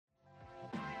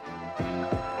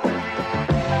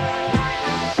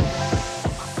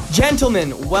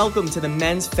Gentlemen, welcome to the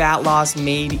Men's Fat Loss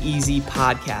Made Easy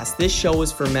podcast. This show is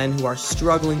for men who are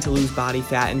struggling to lose body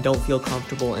fat and don't feel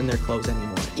comfortable in their clothes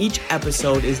anymore. Each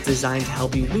episode is designed to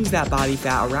help you lose that body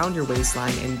fat around your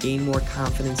waistline and gain more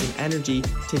confidence and energy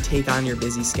to take on your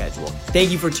busy schedule.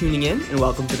 Thank you for tuning in and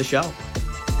welcome to the show.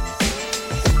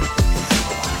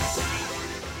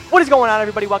 What is going on,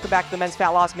 everybody? Welcome back to the Men's Fat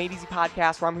Loss Made Easy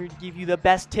podcast, where I'm here to give you the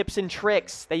best tips and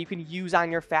tricks that you can use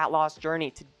on your fat loss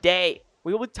journey. Today,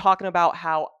 we will be talking about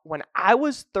how when I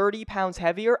was 30 pounds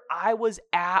heavier, I was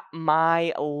at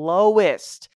my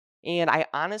lowest. And I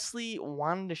honestly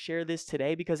wanted to share this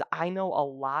today because I know a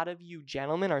lot of you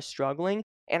gentlemen are struggling.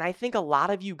 And I think a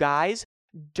lot of you guys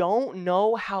don't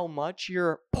know how much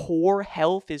your poor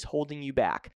health is holding you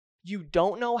back. You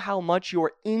don't know how much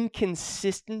your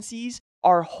inconsistencies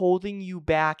are holding you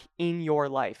back in your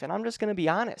life. And I'm just going to be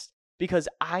honest, because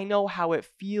I know how it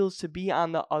feels to be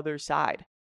on the other side.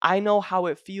 I know how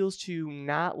it feels to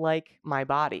not like my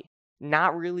body,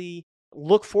 not really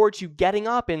look forward to getting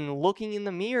up and looking in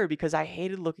the mirror because I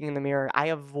hated looking in the mirror. I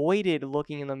avoided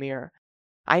looking in the mirror.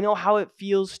 I know how it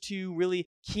feels to really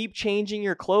keep changing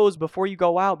your clothes before you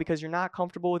go out because you're not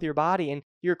comfortable with your body and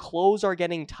your clothes are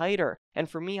getting tighter. And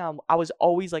for me, I was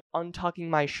always like untucking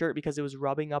my shirt because it was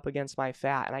rubbing up against my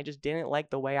fat and I just didn't like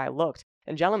the way I looked.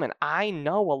 And gentlemen, I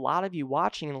know a lot of you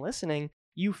watching and listening,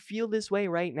 you feel this way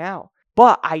right now.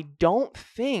 But I don't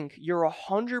think you're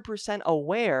 100%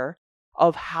 aware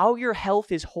of how your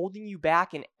health is holding you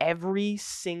back in every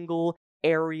single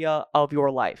area of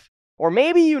your life. Or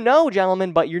maybe you know,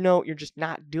 gentlemen, but you're just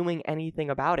not doing anything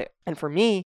about it. And for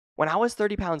me, when I was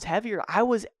 30 pounds heavier, I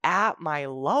was at my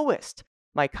lowest.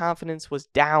 My confidence was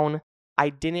down. I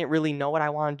didn't really know what I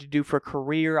wanted to do for a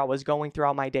career. I was going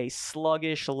throughout my day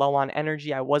sluggish, low on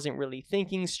energy. I wasn't really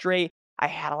thinking straight. I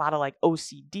had a lot of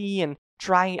OCD and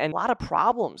trying and a lot of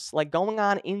problems going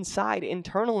on inside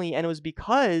internally. And it was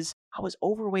because I was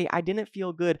overweight. I didn't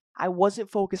feel good. I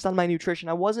wasn't focused on my nutrition.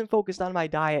 I wasn't focused on my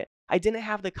diet. I didn't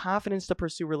have the confidence to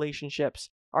pursue relationships.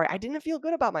 All right. I didn't feel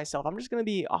good about myself. I'm just going to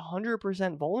be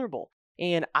 100% vulnerable.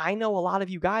 And I know a lot of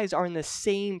you guys are in the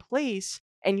same place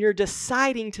and you're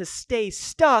deciding to stay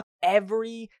stuck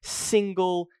every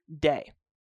single day.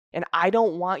 And I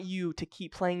don't want you to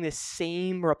keep playing this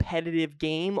same repetitive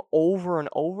game over and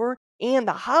over. And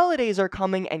the holidays are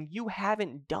coming and you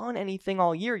haven't done anything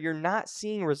all year. You're not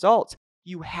seeing results.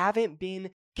 You haven't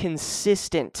been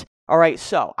consistent. All right,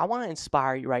 so I want to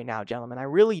inspire you right now, gentlemen. I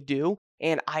really do.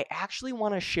 And I actually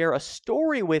want to share a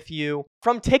story with you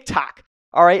from TikTok.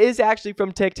 All right, it is actually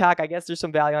from TikTok. I guess there's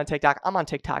some value on TikTok. I'm on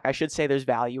TikTok. I should say there's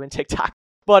value in TikTok.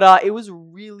 But it was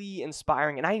really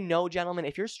inspiring. And I know, gentlemen,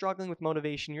 if you're struggling with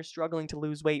motivation, you're struggling to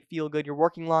lose weight, feel good, you're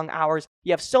working long hours,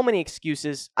 you have so many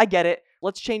excuses. I get it.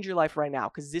 Let's change your life right now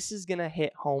because this is going to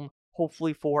hit home,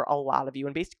 hopefully, for a lot of you.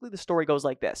 And basically, the story goes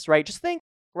like this, right? Just think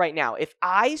right now, if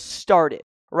I started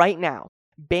right now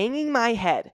banging my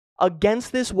head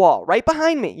against this wall right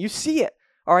behind me, you see it.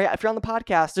 All right, if you're on the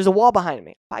podcast, there's a wall behind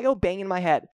me. If I go banging my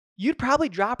head, you'd probably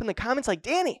drop in the comments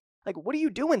Danny, what are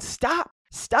you doing? Stop.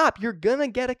 You're going to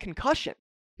get a concussion.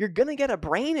 You're going to get a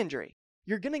brain injury.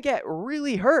 You're going to get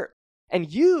really hurt.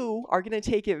 And you are going to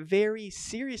take it very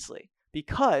seriously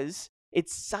because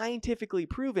it's scientifically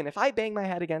proven. If I bang my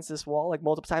head against this wall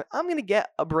multiple times, I'm going to get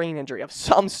a brain injury of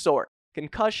some sort,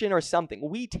 concussion or something.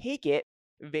 We take it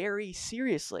very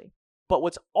seriously. But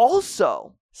what's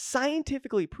also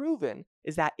scientifically proven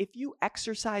is that if you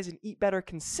exercise and eat better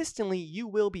consistently, you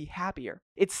will be happier.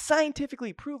 It's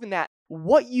scientifically proven that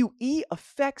what you eat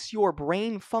affects your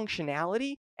brain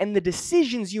functionality and the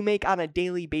decisions you make on a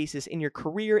daily basis in your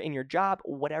career, in your job,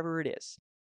 whatever it is.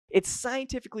 It's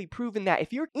scientifically proven that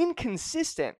if you're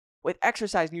inconsistent with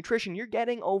exercise, nutrition, you're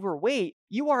getting overweight,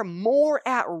 you are more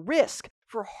at risk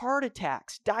for heart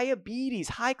attacks, diabetes,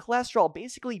 high cholesterol,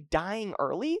 basically dying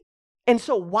early. And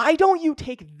so why don't you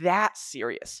take that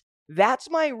serious? That's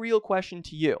my real question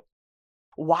to you.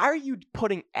 Why are you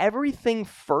putting everything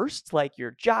first, like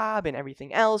your job and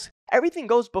everything else? Everything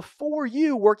goes before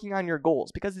you working on your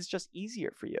goals because it's just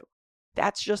easier for you.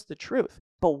 That's just the truth.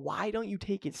 But why don't you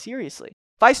take it seriously?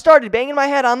 If I started banging my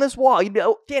head on this wall, you'd be,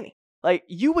 oh, Danny,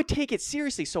 you would take it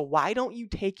seriously. So why don't you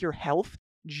take your health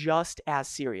just as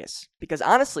serious? Because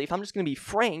honestly, if I'm just going to be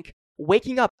frank,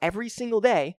 waking up every single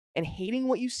day and hating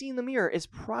what you see in the mirror is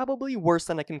probably worse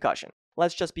than a concussion.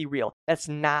 Let's just be real. That's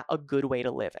not a good way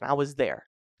to live. And I was there.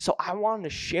 So I wanted to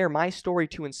share my story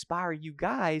to inspire you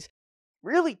guys.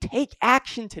 Really take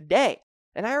action today.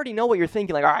 And I already know what you're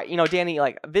thinking. All right, Danny,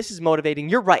 this is motivating.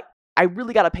 You're right. I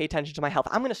really got to pay attention to my health.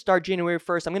 I'm going to start January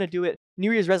 1st. I'm going to do it.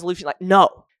 New Year's resolution.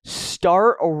 No,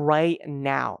 start right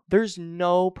now. There's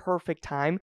no perfect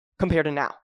time. compared to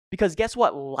now. Because guess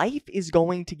what? Life is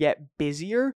going to get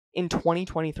busier in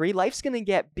 2023. Life's going to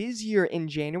get busier in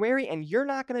January, and you're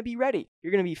not going to be ready.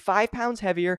 You're going to be 5 pounds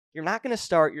heavier. You're not going to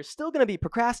start. You're still going to be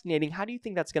procrastinating. How do you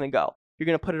think that's going to go? You're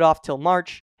going to put it off till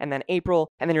March and then April,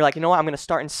 and then you're like, you know what? I'm going to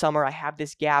start in summer. I have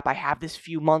this gap. I have this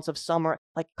few months of summer.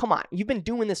 Like, come on. You've been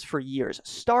doing this for years.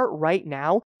 Start right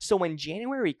now. So when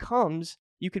January comes,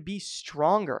 you could be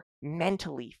stronger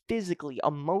mentally, physically,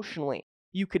 emotionally.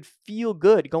 You could feel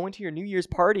good going to your New Year's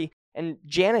party and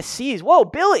Janice sees, whoa,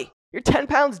 Billy, you're 10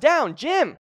 pounds down.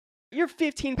 Jim, you're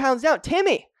 15 pounds down.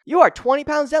 Timmy, you are 20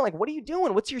 pounds down. Like, what are you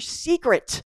doing? What's your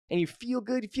secret? And you feel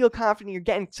good, you feel confident, you're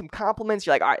getting some compliments.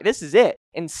 You're like, all right, this is it.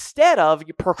 Instead of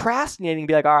you procrastinating,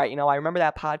 be like, all right, you know, I remember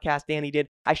that podcast Danny did.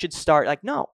 I should start. Like,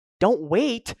 no, don't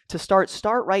wait to start.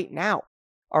 Start right now.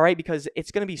 All right, because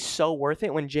it's going to be so worth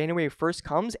it when January 1st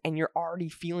comes and you're already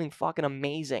feeling fucking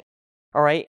amazing. All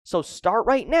right, so start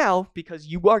right now because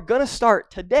you are going to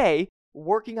start today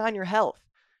working on your health.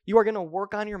 You are going to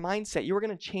work on your mindset. You are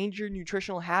going to change your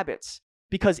nutritional habits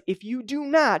because if you do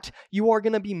not, you are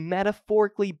going to be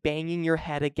metaphorically banging your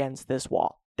head against this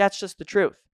wall. That's just the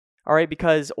truth. All right,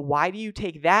 because why do you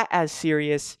take that as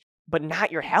serious but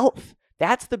not your health?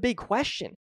 That's the big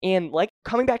question. And like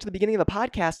coming back to the beginning of the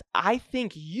podcast, I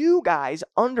think you guys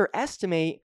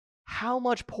underestimate how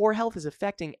much poor health is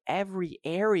affecting every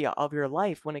area of your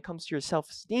life when it comes to your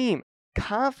self-esteem,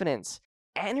 confidence,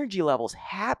 energy levels,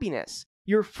 happiness,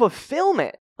 your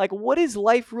fulfillment. Like, what is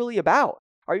life really about?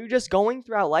 Are you just going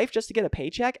throughout life just to get a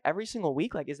paycheck every single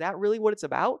week? Like, is that really what it's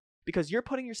about? Because you're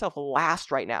putting yourself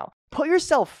last right now. Put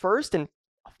yourself first and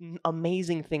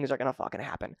amazing things are going to fucking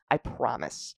happen. I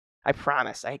promise.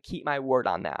 I keep my word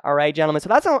on that. All right, gentlemen. So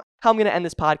that's how I'm going to end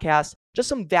this podcast. Just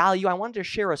some value. I wanted to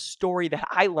share a story that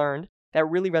I learned that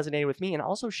really resonated with me and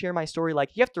also share my story.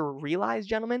 Like, you have to realize,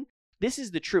 gentlemen, this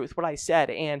is the truth, what I said.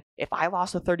 And if I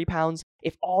lost the 30 pounds,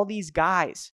 if all these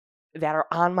guys that are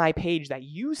on my page that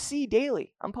you see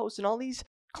daily, I'm posting all these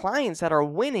clients that are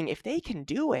winning, if they can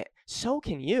do it, so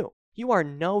can you. You are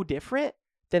no different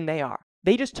than they are.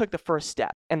 They just took the first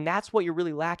step. And that's what you're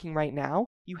really lacking right now.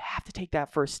 You have to take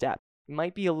that first step. It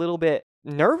might be a little bit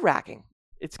nerve-wracking.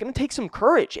 It's going to take some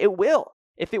courage. It will.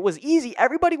 If it was easy,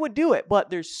 everybody would do it.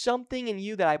 But there's something in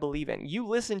you that I believe in. You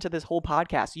listen to this whole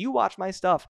podcast. You watch my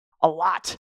stuff a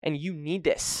lot. And you need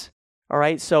this. All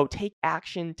right? So take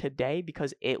action today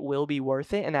because it will be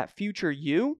worth it. And that future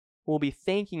you will be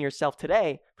thanking yourself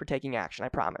today for taking action. I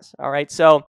promise. All right?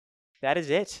 So that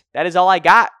is it. That is all I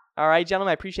got. All right,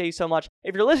 gentlemen, I appreciate you so much.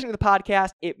 If you're listening to the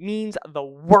podcast, it means the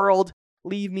world.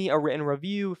 Leave me a written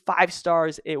review, 5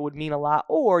 stars. It would mean a lot.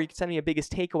 Or you can send me a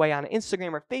biggest takeaway on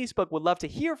Instagram or Facebook. Would love to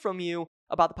hear from you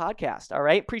about the podcast. All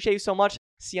right, appreciate you so much.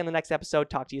 See you on the next episode.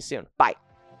 Talk to you soon. Bye.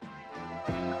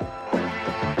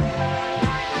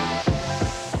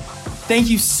 Thank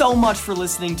you so much for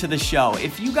listening to the show.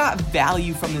 If you got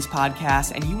value from this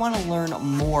podcast and you want to learn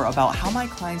more about how my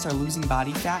clients are losing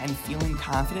body fat and feeling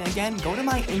confident again, go to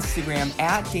my Instagram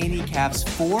at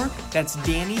DannyCavs4. That's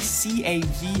Danny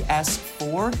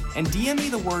CAVS4 and DM me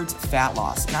the words fat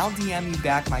loss. And I'll DM you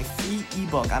back my free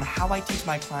ebook on how I teach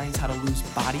my clients how to lose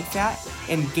body fat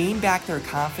and gain back their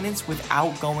confidence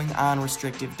without going on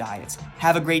restrictive diets.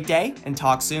 Have a great day and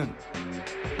talk soon.